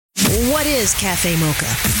What is Cafe Mocha?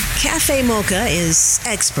 Cafe Mocha is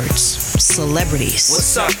experts, celebrities.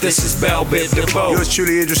 What's up? This is Belle Biv DeVoe. Yours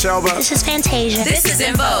truly, Idris Elba. This is Fantasia. This is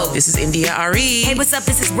En Vogue. This is India Ari. Hey, what's up?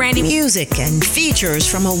 This is Brandy. Music and features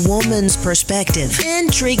from a woman's perspective.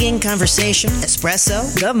 Intriguing conversation,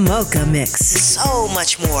 espresso, the Mocha Mix. So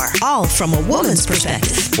much more. All from a woman's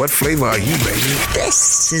perspective. What flavor are you, baby?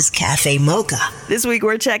 This is Cafe Mocha. This week,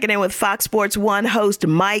 we're checking in with Fox Sports 1 host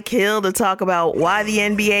Mike Hill to talk about why the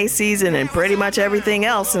NBA season and pretty much everything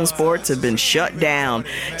else in sports have been shut down.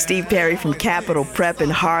 Steve Perry from Capital Prep in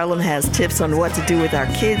Harlem has tips on what to do with our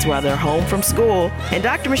kids while they're home from school. And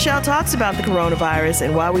Dr. Michelle talks about the coronavirus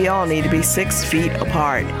and why we all need to be 6 feet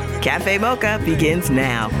apart. Cafe Mocha begins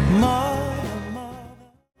now.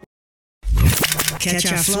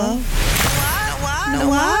 Catch our flow?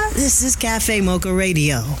 What? This is Cafe Mocha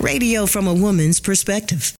Radio. Radio from a woman's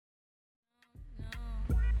perspective.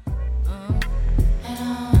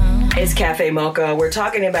 It's Cafe Mocha. We're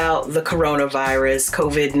talking about the coronavirus,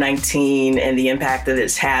 COVID-19, and the impact that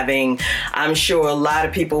it's having. I'm sure a lot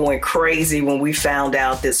of people went crazy when we found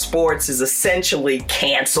out that sports is essentially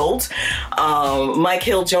canceled. Mike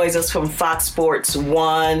Hill joins us from Fox Sports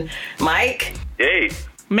 1. Mike? Hey.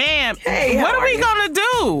 Man, hey, what are we going to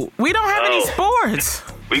do? We don't have any sports.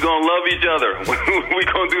 We're going to love each other. We're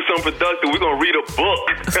going to do something productive. We're going to read a book.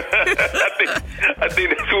 I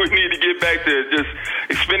think that's what we need to get back to, just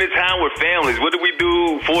spending time with families. What did we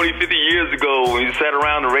do 40, 50 years ago when you sat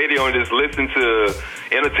around the radio and just listened to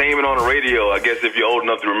entertainment on the radio? I guess if you're old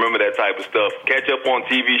enough to remember that type of stuff. Catch up on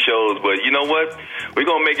TV shows. But you know what? We're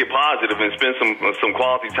going to make it positive and spend some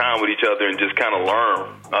quality time with each other and just kind of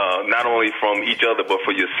learn, not only from each other but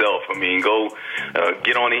for yourself. I mean, go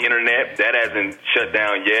get on the internet. That hasn't shut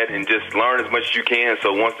down yet, and just learn as much as you can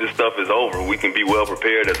so once this stuff is over, we can be well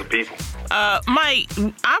prepared as a people. Mike,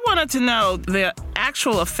 I wanted to know the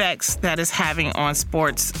actual effects that it's having on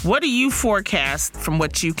sports. What do you forecast from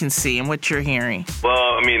what you can see and what you're hearing?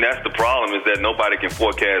 Well, I mean, that's the problem, is that nobody can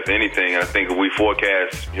forecast anything. I think if we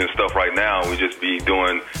forecast stuff right now, we just be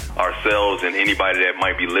doing ourselves and anybody that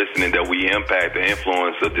might be listening that we impact or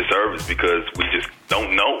influence a disservice, because we just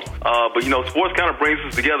don't know. But, sports kind of brings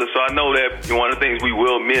us together. So I know that one of the things we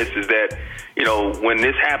will miss is that, when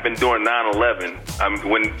this happened during 9/11,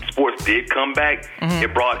 when sports did come back,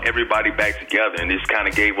 it brought everybody back together, and it kind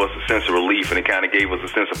of gave us a sense of relief, and it kind of gave us a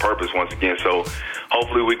sense of purpose once again. So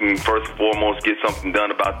hopefully we can first and foremost get something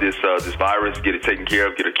done about this virus, get it taken care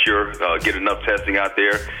of, get a cure, get enough testing out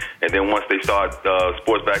there, and then once they start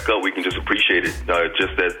sports back up, we can just appreciate it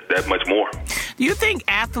just that much more. Do you think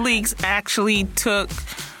athletes actually took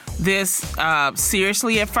this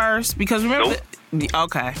seriously at first? Because remember,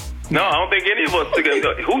 okay. No, I don't think any of us took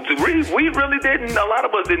it. We really didn't. A lot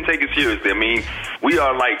of us didn't take it seriously. I mean, we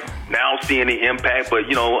are now seeing the impact, but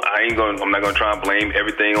I'm not gonna try and blame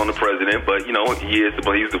everything on the president, but he's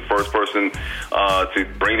the first person to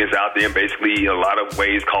bring this out there and basically a lot of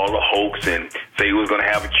ways call it a hoax and say he was gonna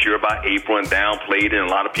have a cure by April and downplayed it, and a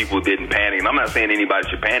lot of people didn't panic. And I'm not saying anybody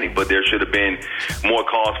should panic, but there should have been more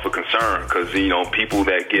cause for concern, because people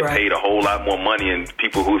that get paid a whole lot more money and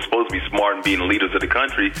people who are supposed to be smart and being the leaders of the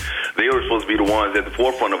country, they were supposed to be the ones at the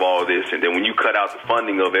forefront of all of this. And then when you cut out the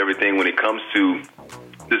funding of everything when it comes to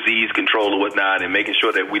disease control or whatnot, and making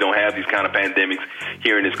sure that we don't have these kind of pandemics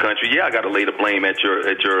here in this country, I got to lay the blame at your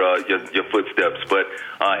footsteps. But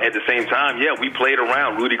at the same time, we played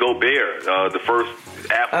around Rudy Gobert, the first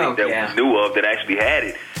athlete we knew of that actually had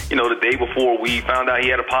it. The day before we found out he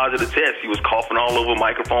had a positive test, he was coughing all over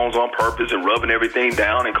microphones on purpose and rubbing everything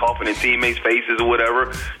down and coughing in teammates' faces or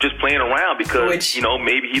whatever, just playing around because,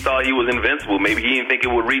 maybe he thought he was invincible. Maybe he didn't think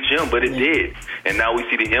it would reach him, but it did. And now we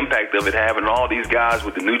see the impact of it having all these guys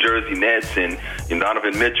with the New Jersey Nets and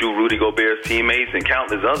Donovan Mitchell, Rudy Gobert's teammates, and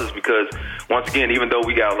countless others, because, once again, even though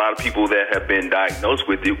we got a lot of people that have been diagnosed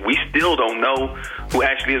with it, we still don't know who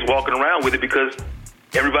actually is walking around with it, because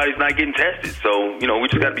everybody's not getting tested. So, we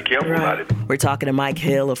just got to be careful about it. We're talking to Mike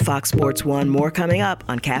Hill of Fox Sports 1. More coming up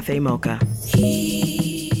on Cafe Mocha.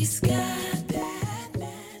 He's got that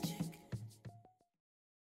magic.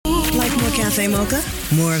 Like more Cafe Mocha?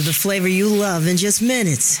 More of the flavor you love in just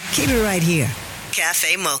minutes. Keep it right here.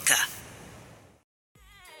 Cafe Mocha.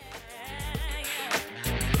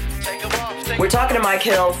 We're talking to Mike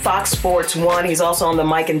Hill, Fox Sports 1. He's also on the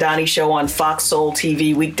Mike and Donnie Show on Fox Soul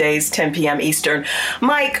TV weekdays, 10 p.m. Eastern.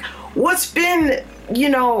 Mike, what's been,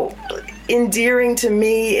 endearing to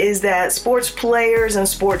me is that sports players and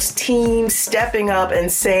sports teams stepping up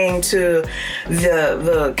and saying to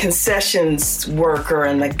the concessions worker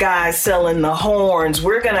and the guy selling the horns,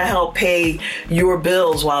 we're going to help pay your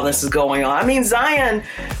bills while this is going on. I mean, Zion,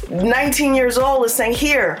 19 years old, is saying,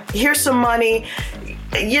 here's some money.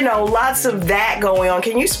 You know, lots of that going on.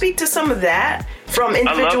 Can you speak to some of that from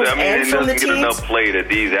individuals and from the teams? It doesn't get enough play that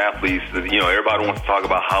these athletes, everybody wants to talk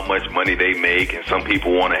about how much money they make, and some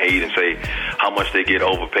people want to hate and say how much they get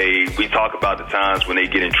overpaid. We talk about the times when they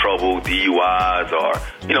get in trouble, DUIs, or,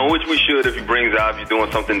 which we should if he brings out, if you're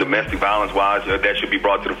doing something domestic violence-wise, that should be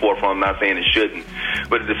brought to the forefront. I'm not saying it shouldn't.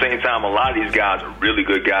 But at the same time, a lot of these guys are really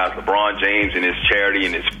good guys. LeBron James and his charity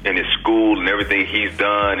and his school and everything he's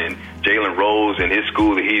done, and Jalen Rose and his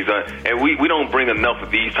school that he's done. And we don't bring enough of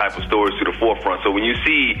these type of stories to the forefront. So when you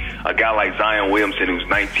see a guy like Zion Williamson, who's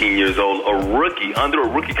 19 years old, a rookie, under a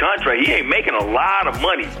rookie contract, he ain't making a lot of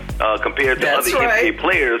money compared to other NBA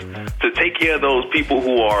players, to take care of those people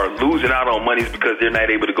who are losing out on monies because they're not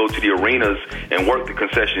able to go to the arenas and work the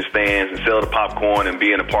concession stands and sell the popcorn and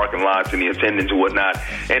be in the parking lots and the attendants and whatnot.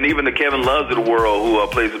 And even the Kevin Loves of the world, who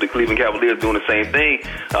plays with the Cleveland Cavaliers, doing the same thing.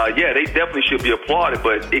 They definitely should be applauded,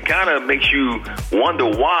 but it kind of makes you wonder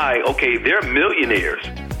why, okay, they're millionaires.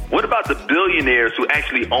 What about the billionaires who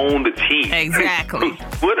actually own the team? Exactly.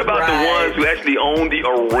 What about the ones who actually own the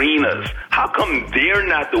arenas? How come they're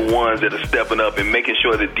not the ones that are stepping up and making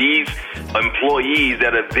sure that these employees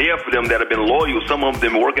that are there for them, that have been loyal, some of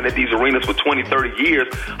them working at these arenas for 20, 30 years,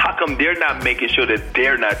 how come they're not making sure that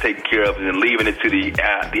they're not taking care of it and leaving it to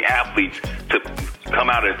the athletes to come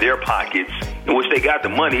out of their pockets, in which they got the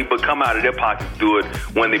money, but come out of their pockets to do it,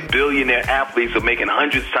 when the billionaire athletes are making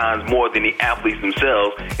hundreds times more than the athletes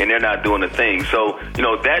themselves, and they're not doing a thing. So,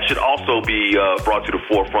 that should also be brought to the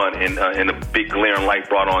forefront, and a big glaring light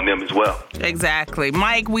brought on them as well. Exactly.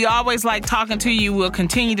 Mike, we always like talking to you. We'll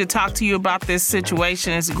continue to talk to you about this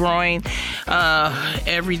situation. It's growing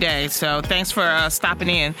every day. So thanks for stopping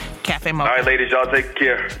in, Cafe Mocha. All right, ladies, y'all take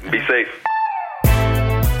care. Be safe.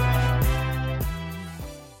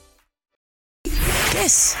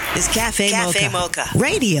 This is Cafe Mocha.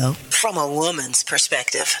 Radio from a woman's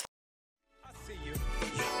perspective.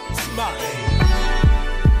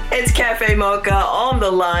 It's Cafe Mocha. On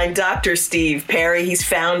the line, Dr. Steve Perry. He's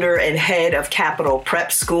founder and head of Capital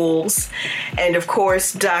Prep Schools. And of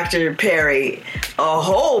course, Dr. Perry, a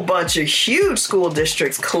whole bunch of huge school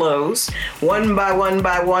districts closed, one by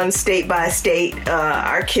one, state by state.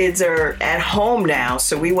 Our kids are at home now,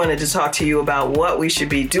 so we wanted to talk to you about what we should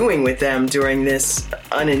be doing with them during this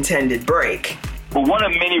unintended break. Well, one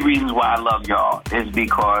of many reasons why I love y'all is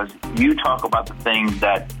because you talk about the things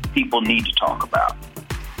that people need to talk about.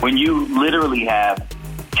 When you literally have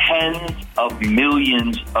tens of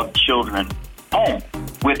millions of children home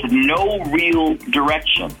with no real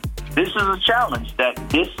direction, this is a challenge that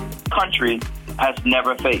this country has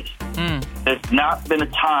never faced. There's not been a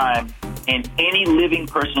time in any living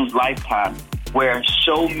person's lifetime where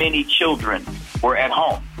so many children were at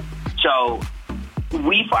home. So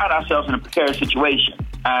we find ourselves in a precarious situation,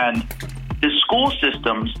 and the school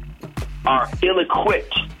systems are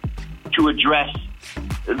ill-equipped to address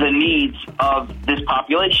the needs of this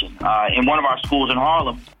population. In one of our schools in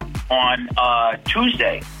Harlem on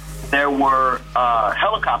Tuesday, there were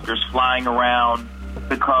helicopters flying around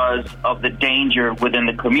because of the danger within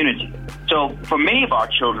the community. So for many of our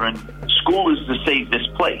children, school is the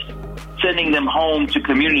safest place. Sending them home to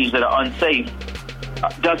communities that are unsafe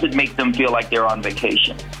doesn't make them feel like they're on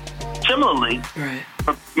vacation. Similarly,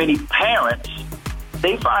 for many parents,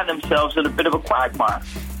 they find themselves in a bit of a quagmire.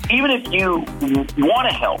 Even if you want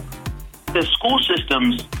to help, the school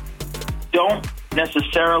systems don't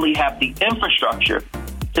necessarily have the infrastructure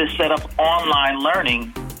to set up online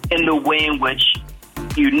learning in the way in which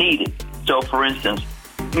you need it. So, for instance,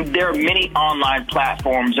 there are many online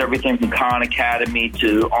platforms, everything from Khan Academy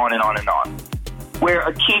to on and on and on, where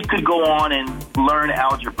a kid could go on and learn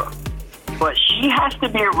algebra. But she has to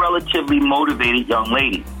be a relatively motivated young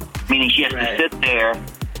lady, meaning she has to sit there.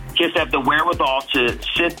 She has to have the wherewithal to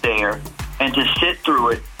sit there and to sit through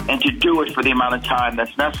it and to do it for the amount of time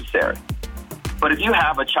that's necessary. But if you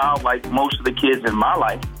have a child like most of the kids in my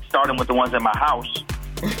life, starting with the ones in my house,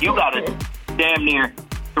 you got to damn near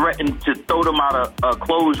threaten to throw them out a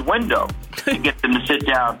closed window to get them to sit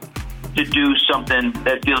down to do something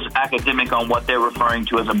that feels academic on what they're referring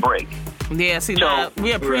to as a break. Yeah, see, so,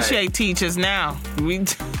 we appreciate teachers now. Yeah.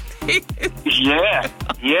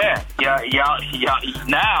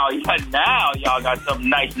 Now y'all got something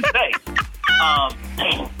nice to say.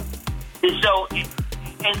 So,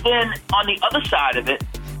 and then on the other side of it,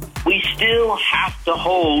 we still have to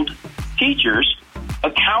hold teachers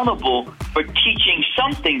accountable for teaching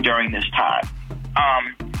something during this time.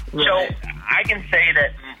 So I can say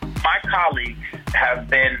that my colleagues have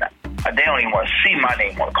been, they don't even want to see my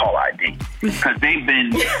name on call ID because they've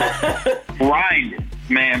been grinding.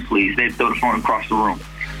 Man, please, they throw the phone across the room.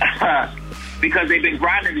 Because they've been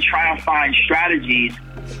grinding to try to find strategies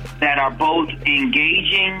that are both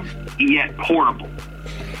engaging yet portable.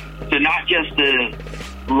 So not just to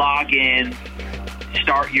log in,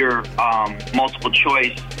 start your multiple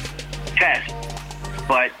choice test,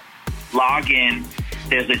 but log in.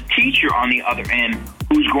 There's a teacher on the other end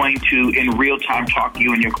who's going to, in real time, talk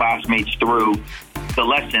you and your classmates through the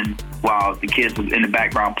lesson while the kids are in the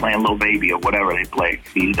background playing Lil Baby or whatever they play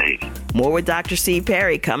these days. More with Dr. Steve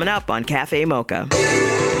Perry coming up on Cafe Mocha. Get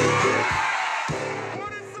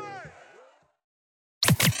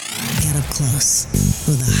up close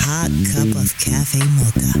with a hot cup of Cafe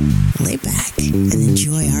Mocha. Lay back and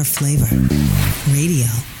enjoy our flavor. Radio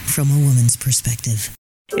from a woman's perspective.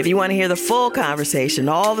 If you want to hear the full conversation,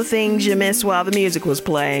 all the things you missed while the music was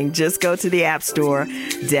playing, just go to the App Store,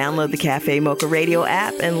 download the Cafe Mocha Radio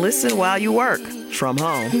app, and listen while you work from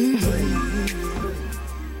home.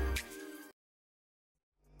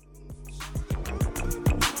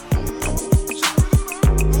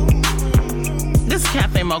 This is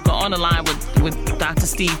Cafe Mocha on the line with Dr.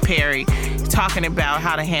 Steve Perry, talking about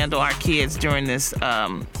how to handle our kids during this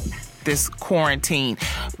this quarantine.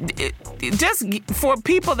 Just for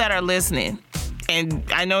people that are listening, and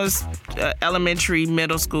I know it's elementary,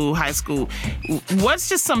 middle school, high school, what's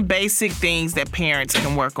just some basic things that parents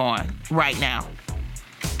can work on right now?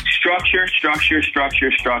 Structure.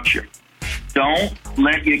 Don't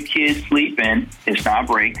let your kids sleep in. It's not a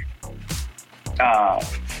break.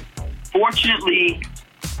 Fortunately,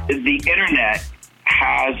 the internet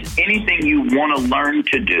has anything you want to learn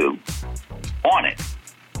to do on it,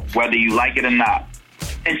 whether you like it or not.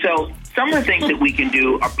 And so some of the things that we can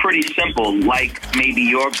do are pretty simple, like maybe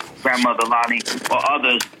your grandmother, Lonnie, or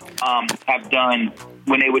others have done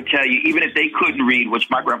when they would tell you, even if they couldn't read, which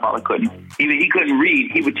my grandfather couldn't, even he couldn't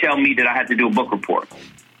read, he would tell me that I had to do a book report.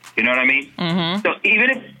 You know what I mean? Mm-hmm. So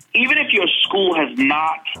even if your school has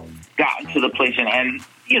not gotten to the place, and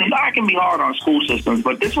you know, I can be hard on school systems,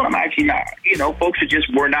 but this one I'm actually not. You know, folks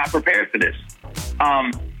were not prepared for this.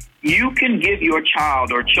 You can give your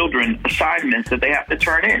child or children assignments that they have to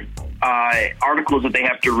turn in, articles that they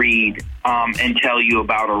have to read and tell you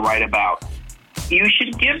about or write about. You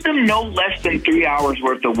should give them no less than 3 hours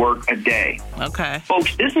worth of work a day. Okay,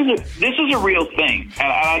 folks, this is a real thing,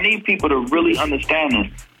 and I need people to really understand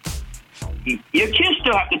this. Your kids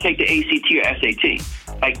still have to take the ACT or SAT.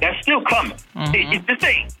 Like, that's still coming. Mm-hmm. It's the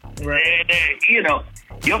thing. Right. You know,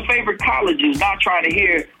 your favorite college is not trying to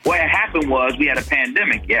hear what had happened was we had a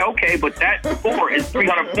pandemic. Yeah, okay, but that score is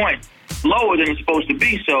 300 points lower than it's supposed to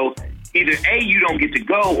be. So either A, you don't get to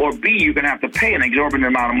go, or B, you're going to have to pay an exorbitant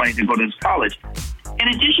amount of money to go to this college. In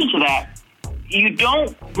addition to that, you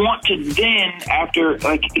don't want to then, after,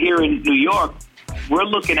 like here in New York, we're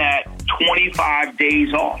looking at 25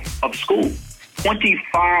 days off of school.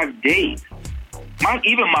 25 days.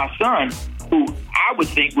 Even my son, who I would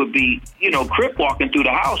think would be, you know, crip walking through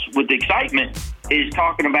the house with excitement, is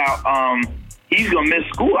talking about he's going to miss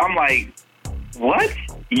school. I'm like, what?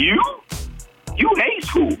 You hate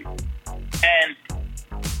school. And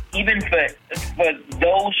even for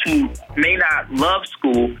those who may not love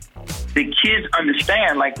school, the kids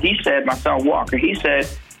understand. Like he said, my son Walker, he said,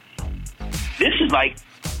 this is like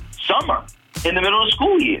summer in the middle of the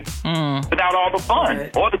school year without all the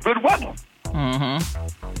fun or the good weather. Mm-hmm.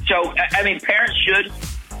 So, I mean, parents should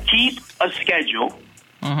keep a schedule,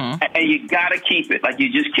 and you got to keep it. Like,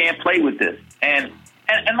 you just can't play with this. And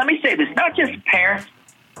let me say this, not just parents.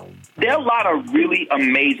 There are a lot of really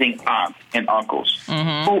amazing aunts and uncles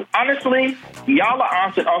who, honestly, y'all are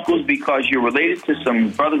aunts and uncles because you're related to some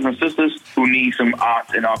brothers and sisters who need some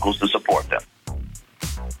aunts and uncles to support them.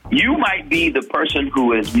 You might be the person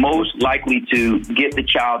who is most likely to get the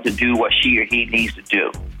child to do what she or he needs to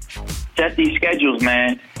do. Set these schedules,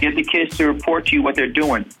 man. Get the kids to report to you what they're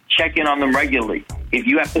doing. Check in on them regularly. If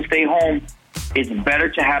you have to stay home, it's better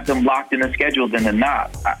to have them locked in a schedule than to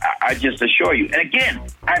not. I just assure you. And again,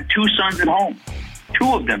 I have 2 sons at home,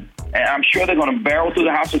 2 of them. And I'm sure they're going to barrel through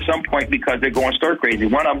the house at some point because they're going stir crazy.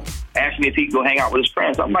 One of them asked me if he could go hang out with his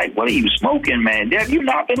friends. I'm like, what are you smoking, man? Have you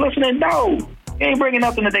not been listening? No. You ain't bringing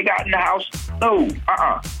nothing that they got in the house. No.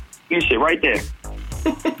 You can sit right there.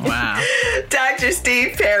 Wow. Dr.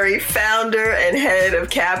 Steve Perry, founder and head of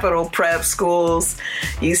Capital Prep Schools.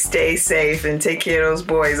 You stay safe and take care of those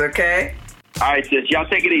boys, okay? All right, sis. Y'all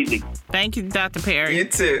take it easy. Thank you, Dr. Perry. You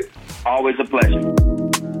too. Always a pleasure.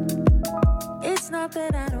 not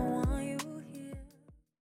that I don't want you here.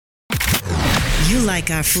 You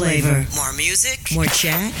like our flavor. More music, more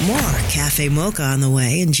chat, more Cafe Mocha on the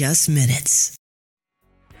way in just minutes.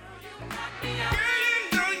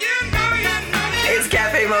 It's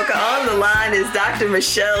Cafe Mocha. On the line is Dr.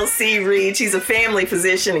 Michelle C. Reed. She's a family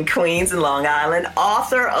physician in Queens and Long Island,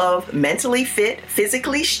 author of Mentally Fit,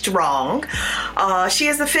 Physically Strong. She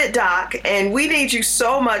is the Fit Doc, and we need you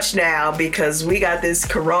so much now because we got this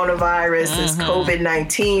coronavirus, this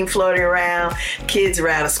COVID-19 floating around. Kids are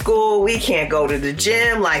out of school. We can't go to the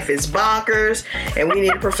gym. Life is bonkers, and we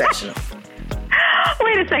need a professional.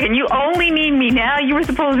 Wait a second. You only need me now? You were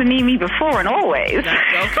supposed to need me before and always.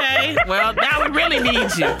 Okay. Well, now we really need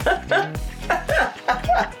you.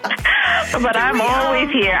 But I'm always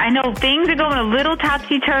here. I know things are going a little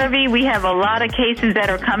topsy-turvy. We have a lot of cases that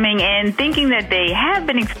are coming in thinking that they have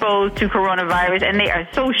been exposed to coronavirus, and they are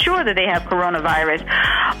so sure that they have coronavirus.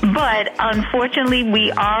 But unfortunately,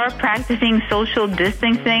 we are practicing social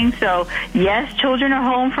distancing. So, yes, children are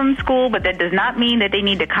home from school, but that does not mean that they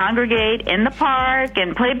need to congregate in the park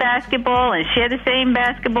and play basketball and share the same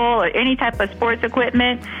basketball or any type of sports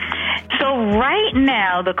equipment. So right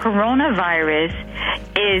now, the coronavirus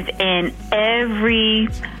is in every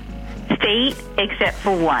state except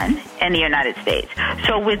for one in the United States.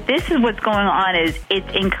 So with this is what's going on is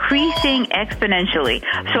it's increasing exponentially.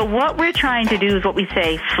 So what we're trying to do is what we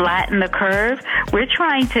say, flatten the curve. We're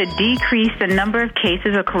trying to decrease the number of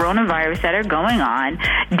cases of coronavirus that are going on,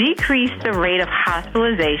 decrease the rate of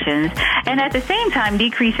hospitalizations, and at the same time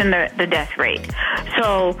decreasing the death rate.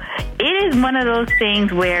 So it is one of those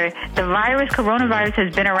things where the coronavirus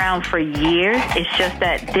has been around for years. It's just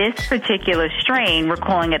that this particular strain, we're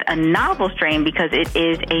calling it a novel strain because it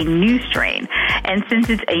is a new strain. And since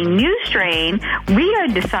it's a new strain, we are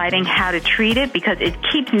deciding how to treat it because it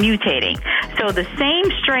keeps mutating. So the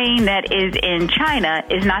same strain that is in China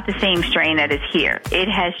is not the same strain that is here. It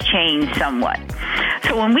has changed somewhat.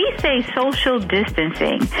 So when we say social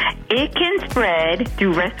distancing, it can spread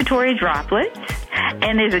through respiratory droplets.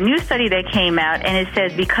 And there's a new study that came out, and it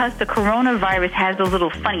says because the coronavirus has those little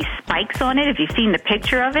funny spikes on it, if you've seen the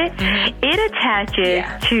picture of it, it attaches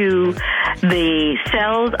to the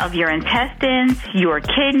cells of your intestines, your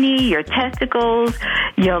kidney, your testicles,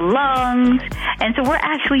 your lungs. And so we're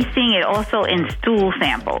actually seeing it also in stool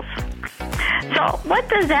samples. So what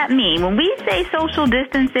does that mean? When we say social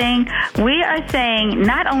distancing, we are saying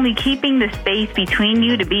not only keeping the space between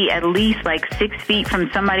you to be at least like 6 feet from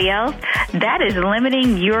somebody else, that is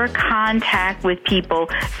limiting your contact with people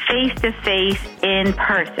face-to-face in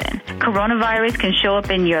person. Coronavirus can show up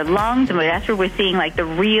in your lungs, and that's where we're seeing like the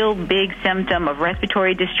real big symptom of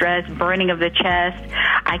respiratory distress, burning of the chest,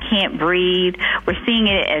 I can't breathe. We're seeing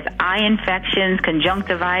it as eye infections,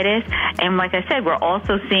 conjunctivitis, and like I said, we're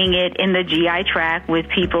also seeing it in the GI tract with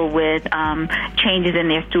people with changes in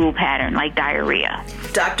their stool pattern, like diarrhea.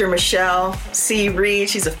 Dr. Michelle C. Reed,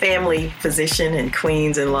 she's a family physician in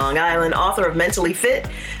Queens and Long Island, author of Mentally Fit,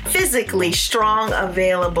 Physically Strong,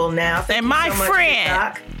 available now. And my friend.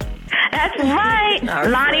 Doc. That's right.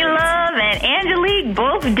 Lonnie Love and Angelique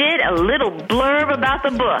both did a little blurb about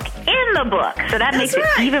the book in the book. So that makes it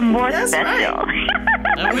even more special. Right.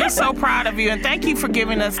 And we're so proud of you. And thank you for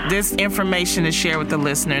giving us this information to share with the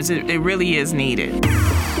listeners. It really is needed.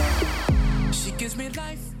 She gives me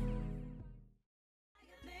life.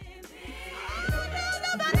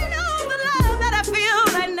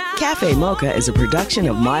 Cafe Mocha is a production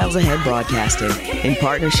of Miles Ahead Broadcasting in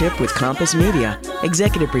partnership with Compass Media.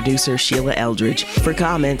 Executive producer Sheila Eldridge. For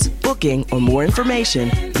comments, booking, or more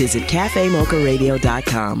information, visit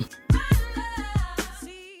cafemocharadio.com.